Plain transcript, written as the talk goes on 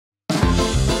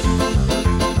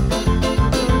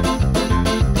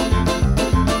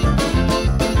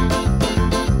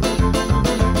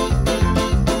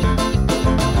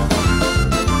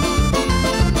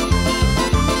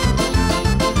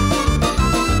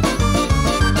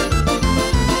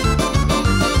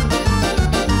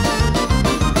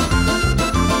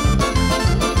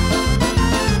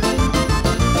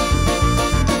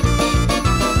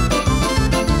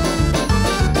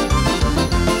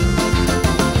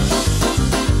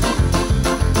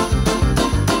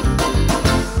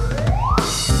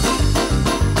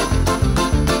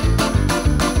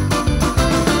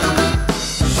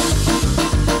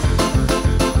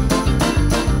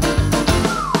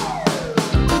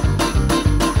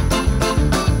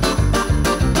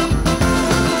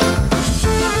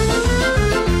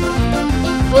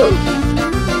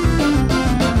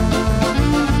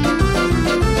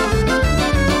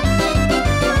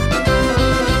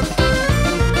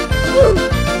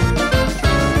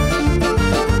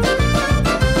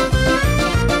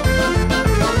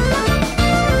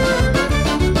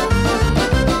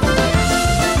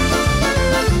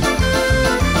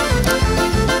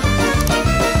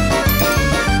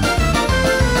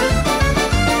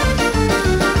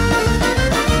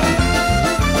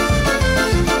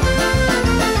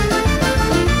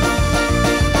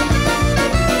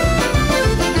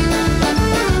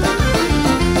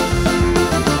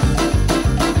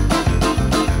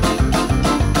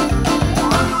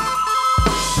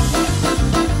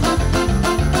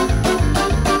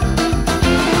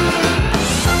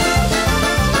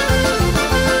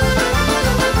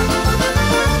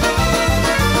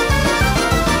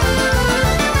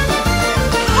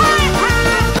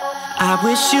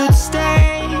wish you'd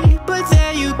stay, but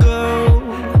there you go.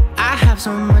 I have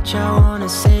so much I wanna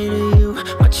say to you,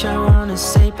 much I wanna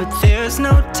say, but there's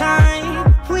no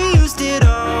time. We used it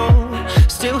all.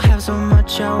 Still have so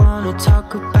much I wanna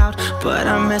talk about, but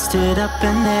I messed it up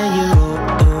and there you go.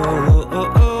 Oh,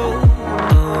 oh, oh,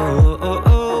 oh, oh,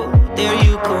 oh. There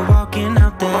you go, walking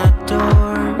out that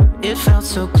door. It felt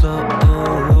so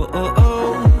close,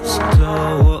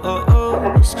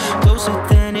 close, closer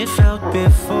than it felt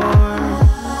before.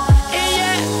 And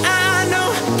yeah, I know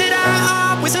that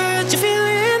I always hurt your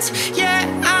feelings. Yeah,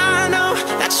 I know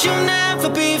that you'll never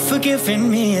be forgiving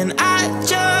me, and I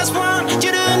just want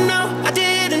you to know I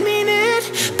didn't mean it.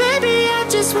 Baby, I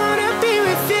just wanna be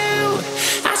with you.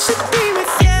 I should be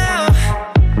with you.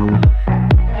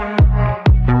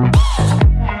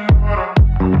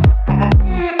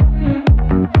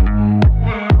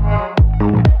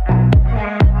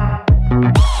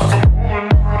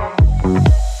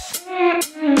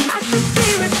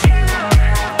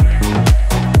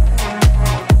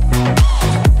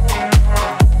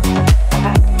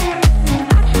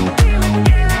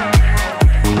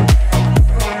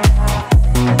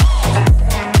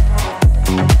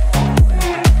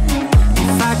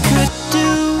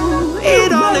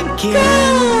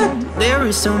 There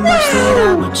is so much that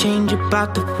I would change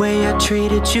about the way I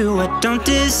treated you. I don't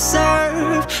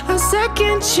deserve a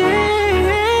second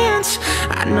chance.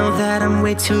 I know that I'm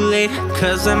way too late,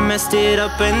 cause I messed it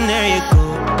up and there you go.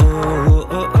 Oh,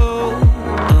 oh, oh,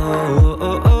 oh, oh,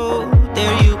 oh, oh.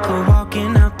 There you go,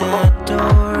 walking out that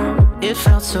door. It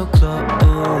felt so close.